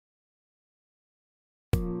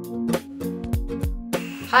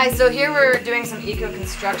Hi, so here we're doing some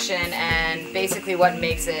eco-construction, and basically what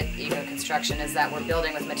makes it eco-construction is that we're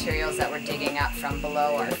building with materials that we're digging up from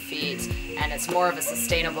below our feet, and it's more of a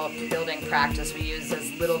sustainable building practice. We use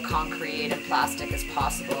as little concrete and plastic as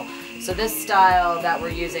possible. So this style that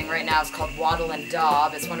we're using right now is called wattle and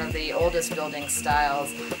daub. It's one of the oldest building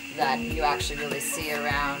styles that you actually really see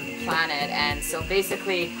around the planet. And so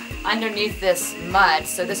basically underneath this mud,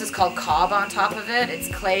 so this is called cob on top of it, it's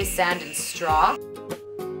clay, sand, and straw.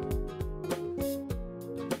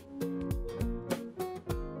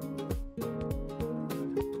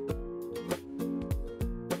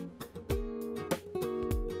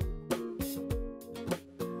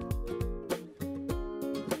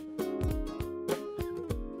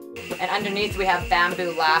 And underneath we have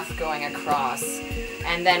bamboo lath going across.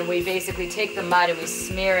 And then we basically take the mud and we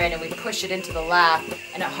smear it and we push it into the lath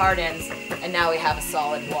and it hardens, and now we have a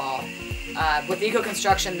solid wall. With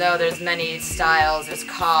eco-construction though, there's many styles. There's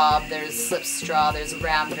cob, there's slip straw, there's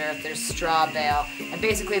rammed earth, there's straw bale, and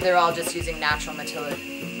basically they're all just using natural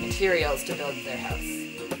materials to build their house.